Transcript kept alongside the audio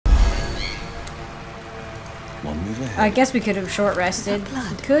One move ahead. I guess we could have short rested.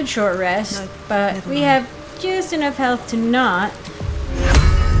 blood? We could short rest, No, but never we mind. have just enough health to not.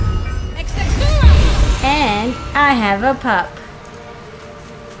 And I have a pup.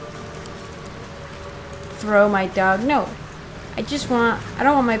 Throw my dog. No. I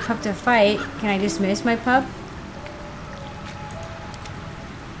don't want my pup to fight. Can I dismiss my pup?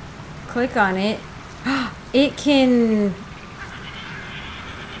 Click on it. It can...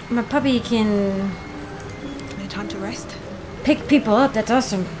 My puppy can No time to rest. pick people up. That's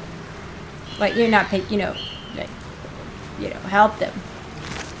awesome. Like, you're not pick, like, help them.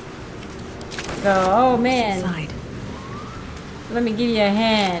 Go, oh man. Inside. Let me give you a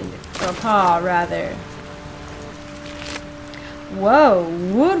hand. Or a paw, rather. Whoa,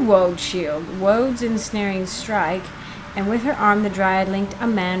 wood woad shield. Woad's ensnaring strike. And with her arm, the dryad linked a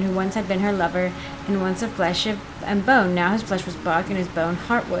man who once had been her lover, and once of flesh and bone. Now his flesh was bark, and his bone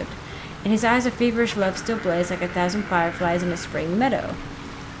heartwood. In his eyes, a feverish love still blazed like 1,000 fireflies in a spring meadow.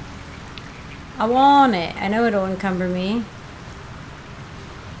 I want it. I know it'll encumber me.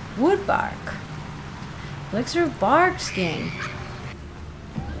 Wood bark. Elixir of bark skin.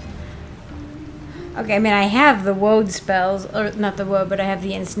 Okay, I mean, I have the woad spells, or not the woad, but I have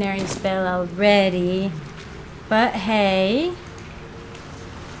the ensnaring spell already. But hey,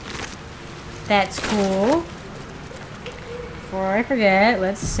 that's cool. Before I forget,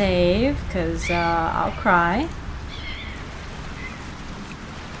 let's save, because I'll cry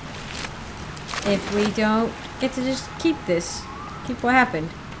if we don't get to just keep this. Keep what happened.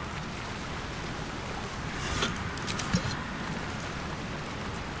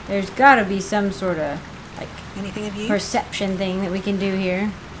 There's gotta be some sort of, like, Anything of you? perception thing that we can do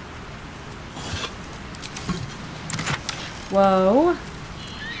here. Whoa.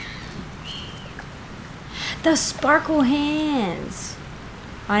 The sparkle hands.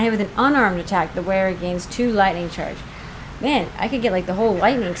 On hit with an unarmed attack, the wearer gains 2 lightning charge. Man, I could get like the whole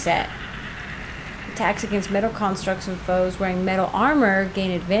lightning set. Attacks against metal constructs and foes wearing metal armor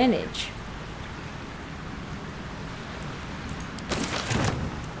gain advantage.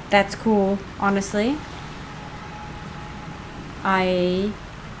 That's cool, honestly. I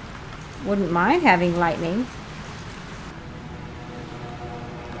wouldn't mind having lightning.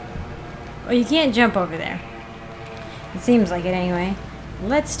 Oh, you can't jump over there. It seems like it anyway.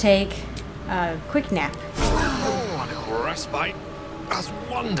 Let's take a quick nap. Oh, a little respite. That's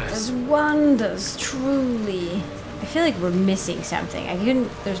wonders. Does wonders, truly. I feel like we're missing something.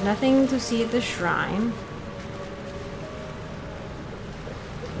 There's nothing to see at the shrine.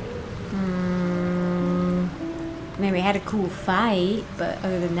 I mean, we had a cool fight, but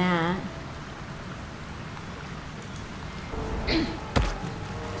other than that...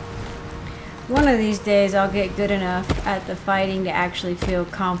 One of these days I'll get good enough at the fighting to actually feel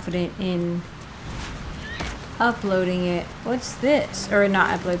confident in uploading it. What's this? Or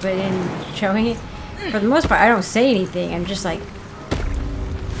not upload, but in showing it. For the most part, I don't say anything. I'm just like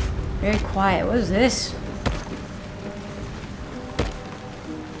very quiet. What is this?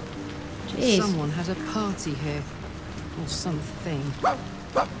 Jeez. Someone had a party here. Or something.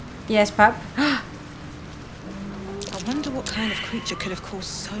 Yes, pup. I wonder what kind of creature could have caused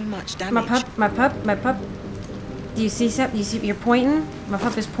so much damage. My pup, my pup, my pup. Do you see something? You see, you're pointing? My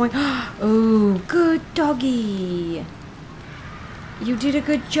pup is pointing. Oh, good doggy. You did a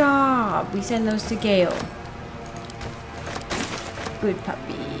good job. We send those to Gale. Good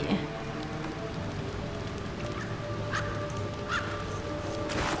puppy.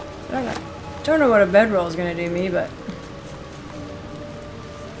 I don't know what a bedroll is gonna do me, but.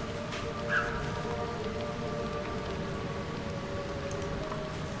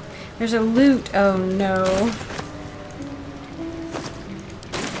 There's a loot. Oh no.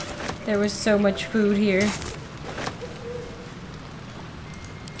 There was so much food here.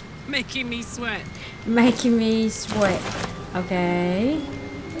 Making me sweat. Making me sweat. Okay.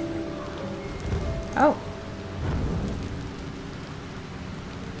 Oh.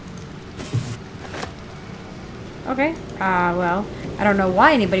 Okay. Well, I don't know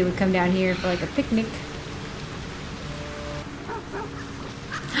why anybody would come down here for like a picnic.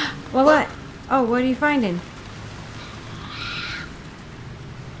 Well, what? Oh, what are you finding?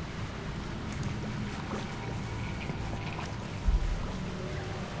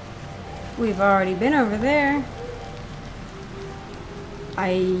 We've already been over there.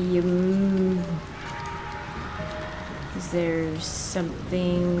 Is there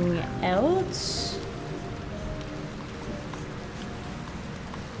something else?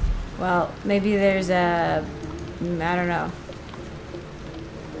 Well, maybe there's a... I don't know.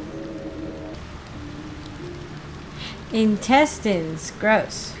 Intestines.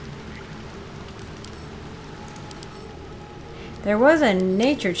 Gross. There was a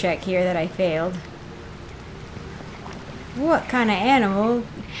nature check here that I failed. What kind of animal?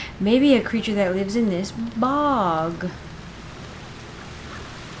 Maybe a creature that lives in this bog.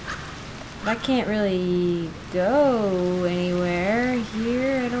 I can't really go anywhere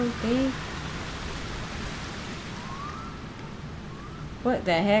here, I don't think. What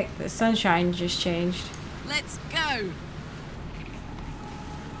the heck? The sunshine just changed. Let's go.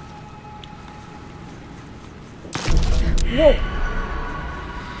 Whoa!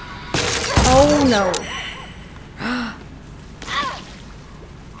 Oh no!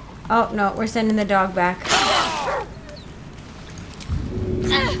 Oh no, we're sending the dog back.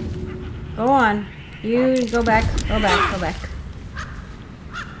 Go on. You go back. Go back. Go back.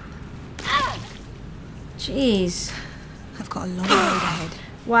 Jeez. I've got a long road ahead.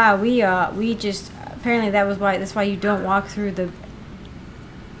 Wow, we just apparently that's why you don't walk through the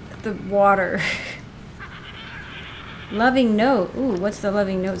water. Loving note. Ooh, what's the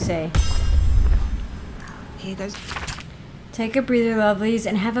loving note say? Here goes. Take a breather, lovelies,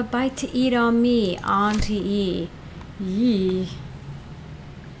 and have a bite to eat on me. On to ye. Yee.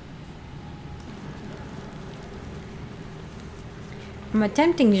 I'm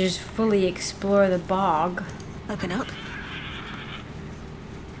attempting to just fully explore the bog. Open up.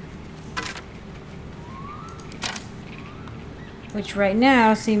 Which right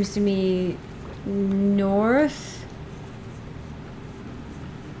now seems to me north.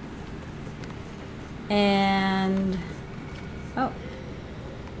 And... oh.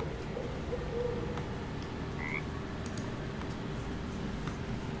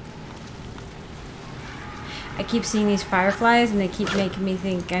 I keep seeing these fireflies and they keep making me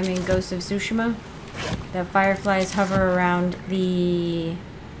think I'm in Ghost of Tsushima. The fireflies hover around the...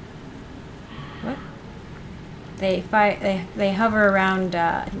 what? They hover around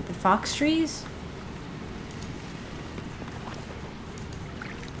I think the fox trees.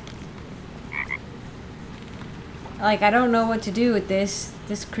 Like, I don't know what to do with this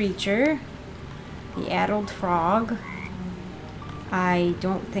creature. The addled frog. I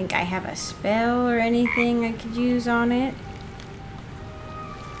don't think I have a spell or anything I could use on it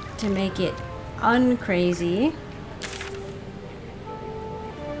to make it uncrazy.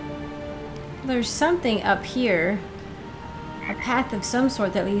 There's something up here. A path of some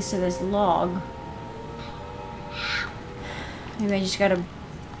sort that leads to this log. Maybe I just gotta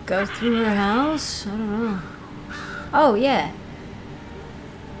go through her house? I don't know. Oh, yeah.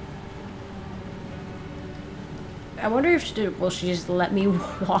 I wonder if will she just let me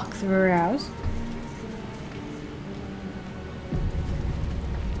walk through her house?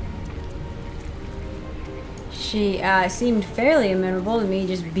 She seemed fairly amenable to me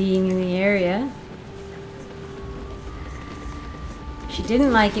just being in the area. She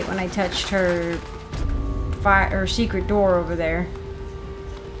didn't like it when I touched her secret door over there.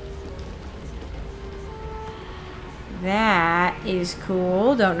 That is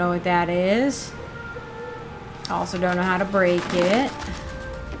cool. Don't know what that is. Also don't know how to break it.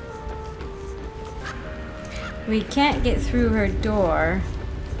 We can't get through her door.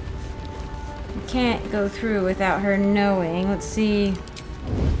 We can't go through without her knowing. Let's see.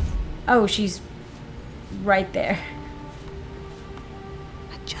 Oh, she's right there.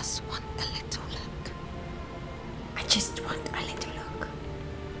 I just want a little look. I just want a little look.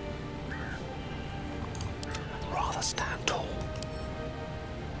 I'd rather stand tall.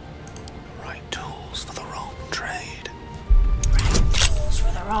 The right tools for the wrong trade. Right tools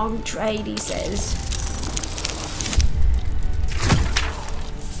for the wrong trade, he says.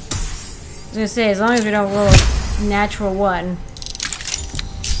 I was gonna say, as long as we don't roll a natural one.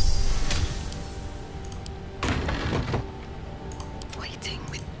 Waiting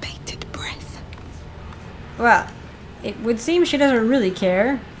with bated breath. Well, it would seem she doesn't really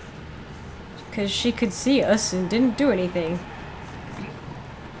care. Because she could see us and didn't do anything.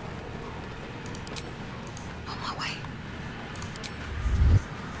 On my way.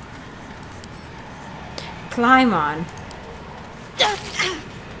 Climb on.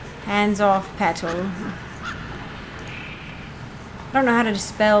 Hands off, petal. I don't know how to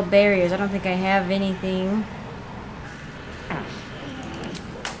dispel barriers. I don't think I have anything.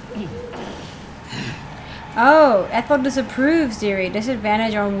 Oh, Ethel disapproves, dearie.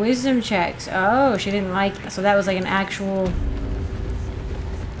 Disadvantage on wisdom checks. Oh, she didn't like... so that was like an actual...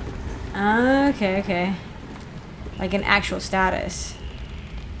 okay, okay. Like an actual status.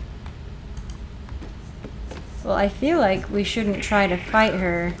 Well, I feel like we shouldn't try to fight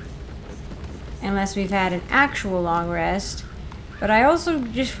her unless we've had an actual long rest. But I also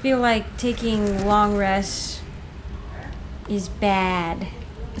just feel like taking long rests is bad.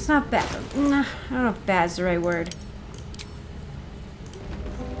 It's not bad. Nah, I don't know if bad's the right word.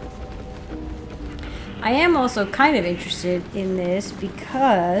 I am also kind of interested in this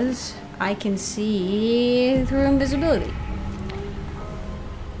because I can see through invisibility.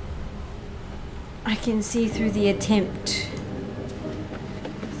 I can see through the attempt.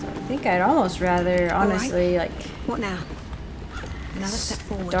 So I think I'd almost rather, honestly, like... What now? Another step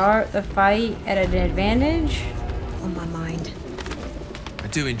forward. Start the fight at an advantage? On my mind. I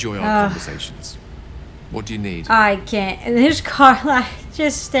do enjoy our conversations. What do you need? I can't. And there's Carla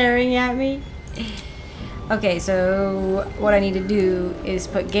just staring at me. Okay, so what I need to do is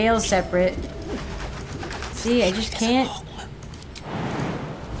put Gale separate. See, I just can't.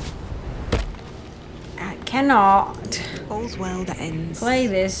 I cannot. All's well that ends. Play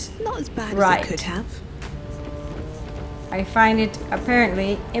this Not as bad right. as it could have. I find it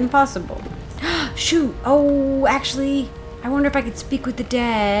apparently impossible. Shoot! Oh, actually, I wonder if I could speak with the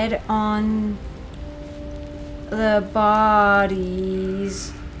dead on the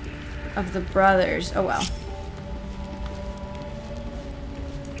bodies of the brothers. Oh well.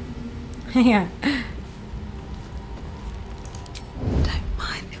 Yeah. Don't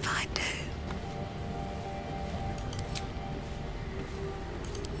mind if I do.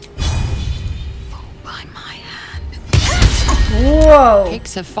 Fall by my hand. Whoa!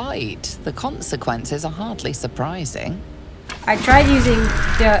 Picks a fight. The consequences are hardly surprising. I tried using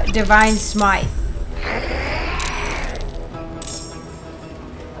the Divine Smite.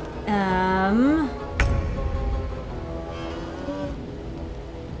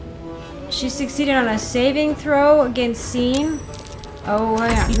 She succeeded on a saving throw against Scene. Oh,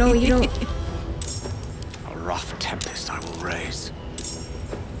 yeah. No, you don't. A rough tempest I will raise.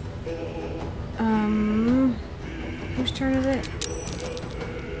 Whose turn is it?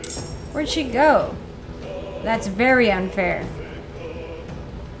 Where'd she go? That's very unfair.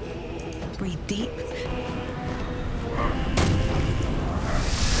 Breathe deep.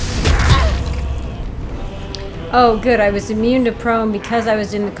 Oh, good. I was immune to prone because I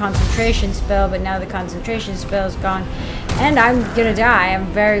was in the concentration spell, but now the concentration spell is gone. And I'm gonna die. I'm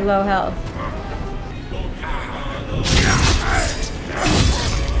very low health.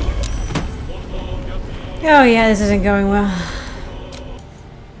 Oh, yeah, this isn't going well.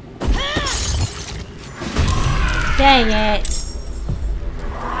 Dang it.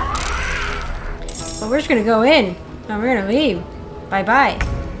 Well, we're just gonna go in. No, we're gonna leave. Bye-bye.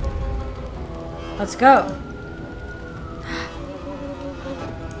 Let's go.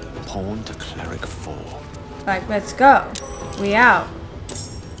 Pawn to cleric 4. Like, let's go. We out.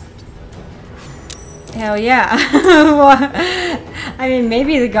 Hell yeah. I mean,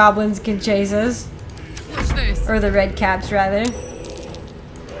 maybe the goblins can chase us. What's this? Or the red caps, rather.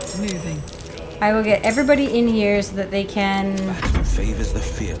 Moving. I will get everybody in here so that they can... Battle favors the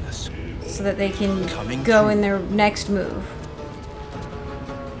fearless. So that they can Coming go through. in their next move.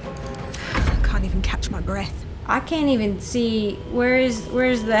 Can't even catch my breath. I can't even see... Where's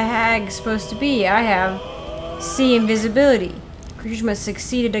the hag supposed to be? I have... See invisibility. Creatures must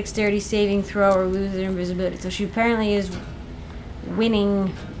succeed a dexterity saving throw or lose their invisibility. So she apparently is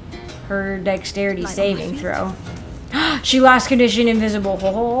winning her dexterity Light on saving my throw. She lost condition invisible.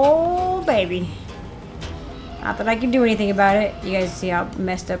 Oh, baby. Not that I can do anything about it. You guys see how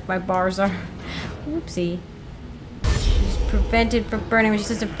messed up my bars are. Whoopsie. She's prevented from burning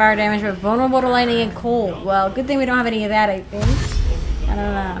resistant fire damage, but vulnerable to lightning and cold. Well, good thing we don't have any of that, I think. I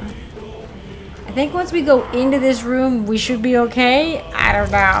don't know. I think once we go into this room, we should be okay. I don't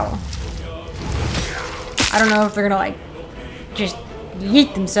know. I don't know if they're gonna, like, just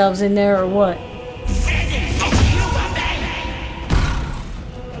yeet themselves in there or what.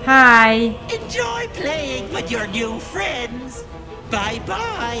 Hi. Enjoy playing with your new friends.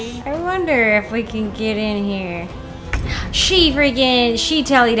 Bye-bye. I wonder if we can get in here. She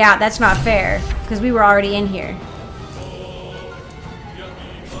tellied out. That's not fair, because we were already in here.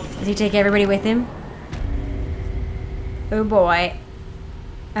 Does he take everybody with him? Oh boy.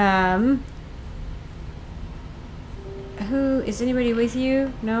 Who is anybody with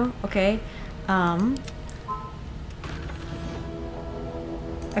you? No? Okay.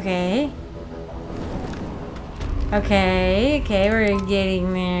 Okay. Okay, we're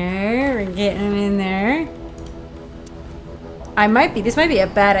getting there. We're getting them in there. This might be a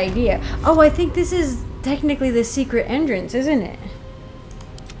bad idea. Oh, I think this is technically the secret entrance, isn't it?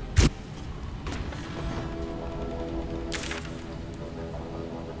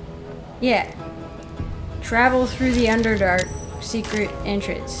 Yeah. Travel through the Underdark secret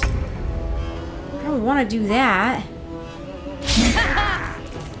entrance. I don't want to do that.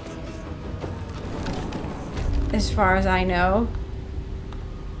 As far as I know.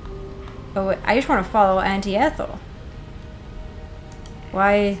 Oh, wait, I just want to follow Auntie Ethel.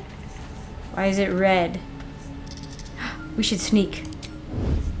 Why Why is it red? We should sneak.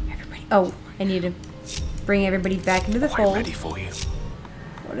 Everybody. Oh, I need to bring everybody back into the I'm fold. ready for you.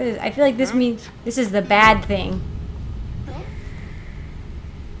 What is? I feel like this means this is the bad thing.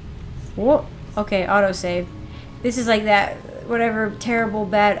 Whoa. Okay, autosave. This is like that whatever terrible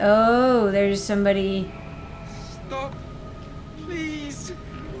bad. Oh, there's somebody. Stop. Please.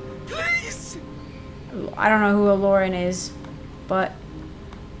 Please. I don't know who Aloran is, but.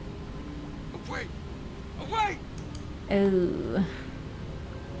 Away. Away. Oh.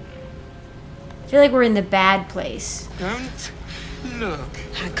 I feel like we're in the bad place. Don't look.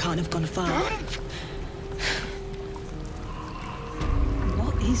 Hag can't have gone far. Don't.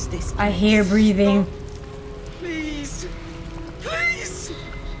 What is this? I hear breathing. Please. Please.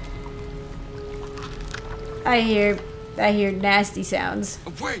 I hear nasty sounds.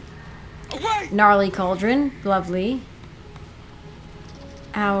 Away. Away. Gnarly cauldron, lovely.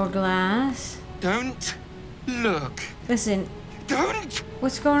 Hourglass. Don't look. Listen, Don't.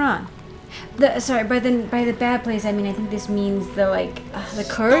 what's going on? Sorry, by the bad place, I mean I think this means the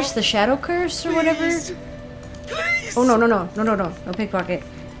curse, the shadow curse or whatever. Please. Please. Oh no pickpocket.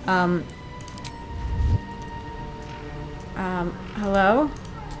 Hello?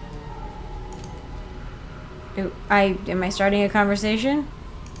 Am I starting a conversation?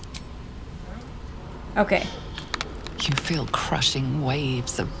 Okay. You feel crushing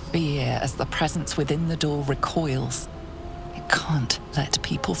waves of fear as the presence within the door recoils. It can't let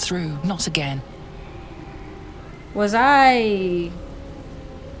people through, not again. Was I...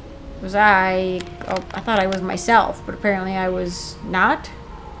 Oh, I thought I was myself, but apparently I was not.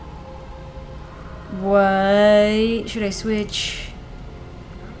 What? Should I switch?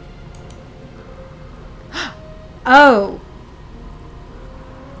 Oh!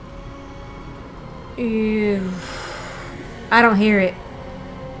 Ew. I don't hear it.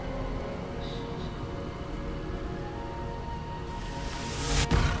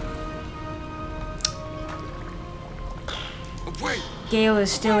 Wait. Gale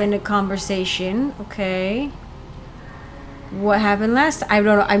is still in the conversation. Okay. What happened last? I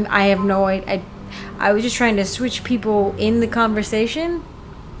don't know. I have no idea. I was just trying to switch people in the conversation,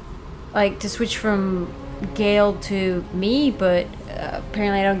 like to switch from Gale to me, but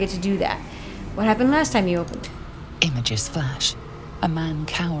apparently I don't get to do that. What happened last time you opened? Images flash. A man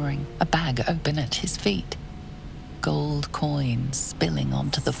cowering, a bag open at his feet. Gold coins spilling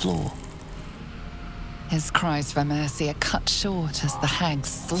onto the floor. His cries for mercy are cut short as the hag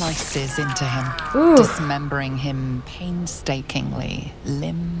slices into him, Ooh. dismembering him painstakingly,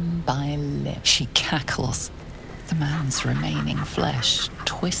 limb by limb. She cackles, the man's remaining flesh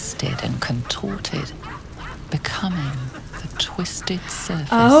twisted and contorted, becoming the twisted surface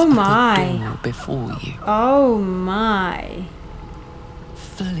Oh of my. the door before you. Oh my.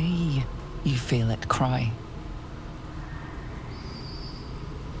 Flee, you feel it cry.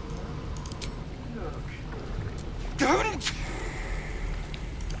 Don't.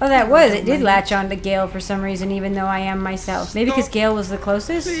 Oh, that was. It did latch on to Gale for some reason, even though I am myself. Maybe because Gale was the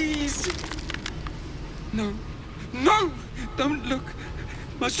closest? Please. No. No. Don't look.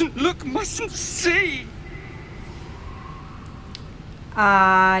 Mustn't look. Mustn't see.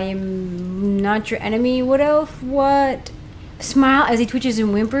 I am not your enemy, Wood Elf. What? Smile as he twitches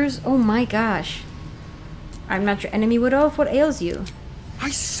and whimpers. Oh my gosh. I'm not your enemy, Wood Elf. What ails you? I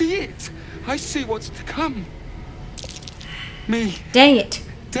see it. I see what's to come. Me. Dang it.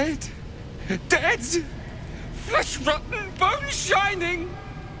 Dead. Dead. Flesh rotten, bone shining.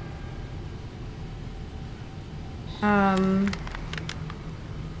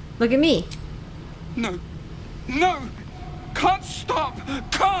 Look at me. No. No. Can't stop.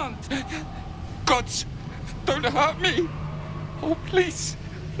 Can't. Gods, don't hurt me. Oh, please.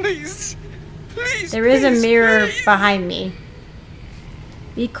 Please. Please. There is a please, mirror please. behind me.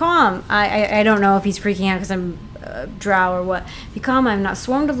 Be calm. I don't know if he's freaking out because I'm drow or what. Be calm. I'm not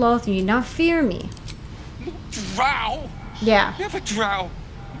swarmed of loath. You need not fear me. Drow. Yeah. Never drow.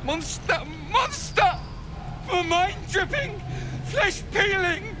 Monster. Monster. For mind dripping. Flesh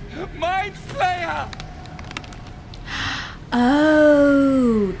peeling. Mind flayer.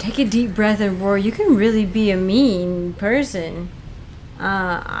 Oh, take a deep breath and roar. You can really be a mean person.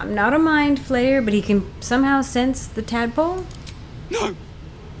 I'm not a mind flayer, but he can somehow sense the tadpole. No.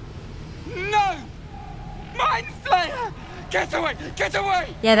 No. Mind flayer. Get away. Get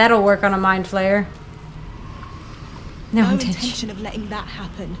away. Yeah, that'll work on a mind flayer. No No intention. intention of letting that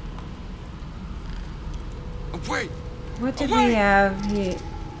happen. Wait. What did Away. we have here?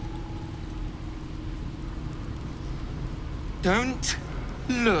 Don't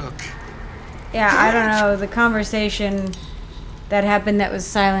look. Yeah, I don't know. The conversation that happened that was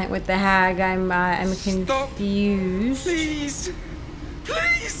silent with the hag. I'm confused. Please!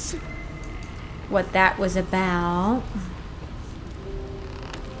 Please! What that was about.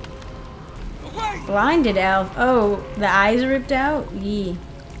 Away! Blinded elf. Oh, the eyes ripped out? Yee.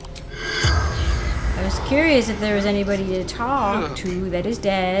 I was curious if there was anybody to talk to that is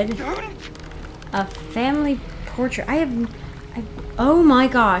dead. Don't! A family portrait. Oh my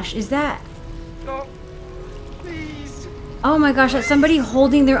gosh, is that... Stop! Please! Oh my gosh, that's somebody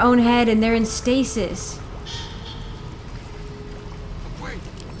holding their own head and they're in stasis. Away!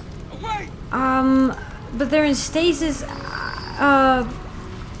 Away! But they're in stasis. I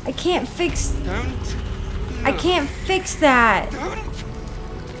can't fix... Don't! I can't fix that. Don't!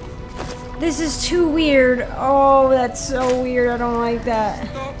 This is too weird. Oh, that's so weird. I don't like that.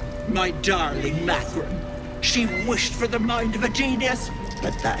 Stop! My darling Macron. She wished for the mind of a genius,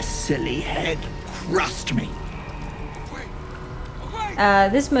 but that silly head crushed me. Away! Away!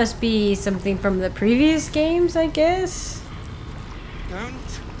 This must be something from the previous games, I guess.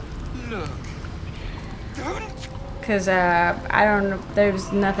 Don't look. Don't! Because, I don't know.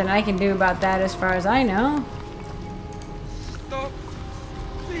 There's nothing I can do about that as far as I know. Stop!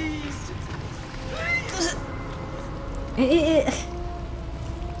 Please! Eh,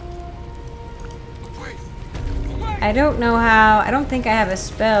 Away! Away! I don't know how. I don't think I have a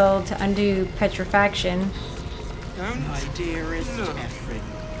spell to undo petrifaction. Don't! My dearest No. Ephraim,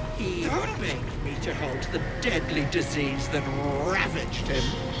 he Don't. begged me to halt the deadly disease that ravaged him.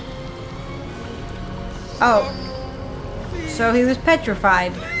 Oh. So he was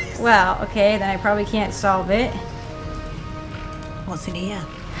petrified. Well, okay, then I probably can't solve it. What's in here?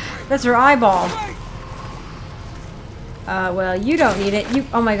 That's her eyeball. Away! Well, you don't need it. You.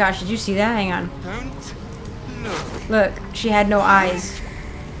 Oh my gosh, did you see that? Hang on. Don't look. Look, she had no eyes.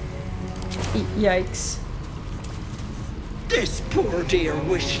 Yikes. This poor dear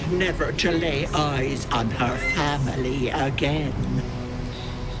wished never to lay eyes on her family again.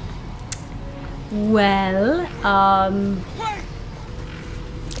 Well, Away!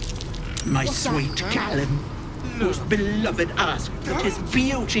 My sweet Callum, whose beloved asked that his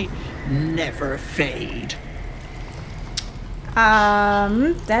beauty never fade.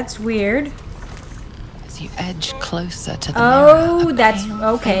 that's weird. As you edge closer to the Oh, mirror, a that's- pale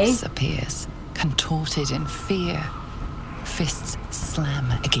okay. face appears, contorted in fear. Fists slam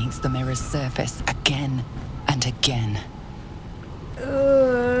against the mirror's surface again and again.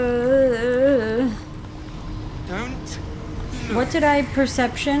 Don't What did I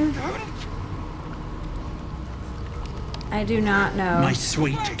perception? don't I do not know. My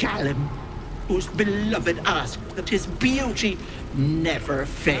sweet Callum, whose beloved asked that his beauty never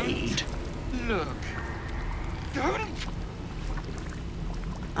fade. look. Don't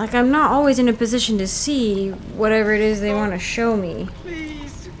Like, I'm not always in a position to see whatever it is they want to show me.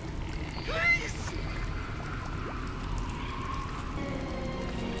 please. Please.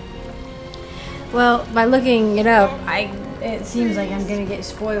 Well, by looking it up, it seems like I'm gonna get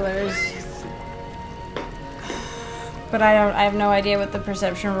spoilers. But I have no idea what the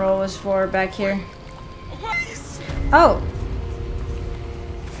perception roll was for back here. Oh!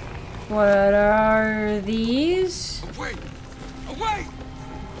 What are these? Away! Away!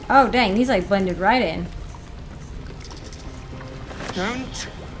 Oh, dang, these like blended right in. Don't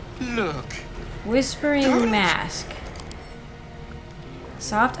look. Whispering mask.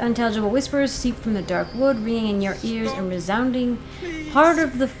 Soft, unintelligible whispers seep from the dark wood, ringing in your ears and resounding part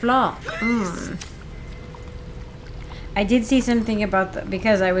of the flock. I did see something about the,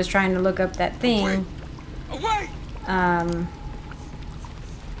 because I was trying to look up that thing. Away!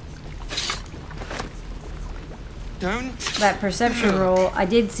 Don't That perception roll. I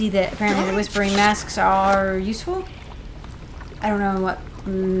did see that apparently the whispering masks are useful. I don't know in what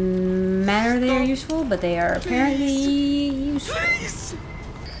manner they are useful, but they are apparently useful. please.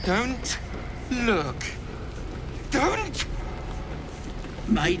 Don't look. Don't.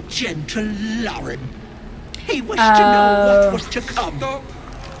 My gentle Lauren. He wished to know what was to come. Stop.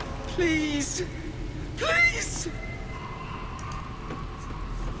 Please. Please.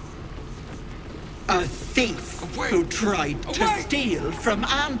 A thief who tried to Away. steal from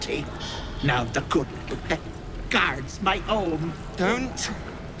Auntie. Now the good little pet guards my home. Don't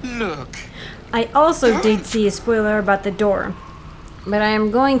look. I also did see a spoiler about the door, but I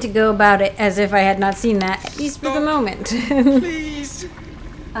am going to go about it as if I had not seen that, at least for the moment. Please.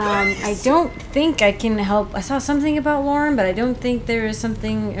 I don't think I can help. I saw something about Lauren, but I don't think there's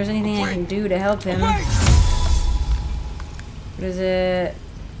anything I can do to help him. Away. What is it?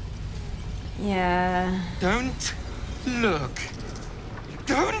 Yeah. Don't look.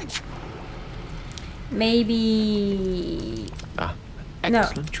 Don't. Maybe... A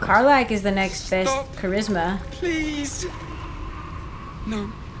Excellent choice. Karlach is the next best Stop. charisma. Please.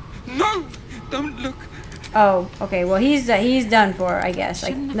 No. No! Don't look. Oh, okay. Well, he's done for, I guess.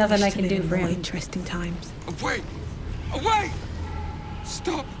 Like Shouldn't have nothing I wished to can live do in for more him. interesting times. Away! Away!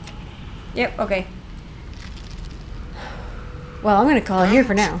 Stop! Yep. Okay. Well, I'm gonna call it here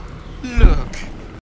for now. Look.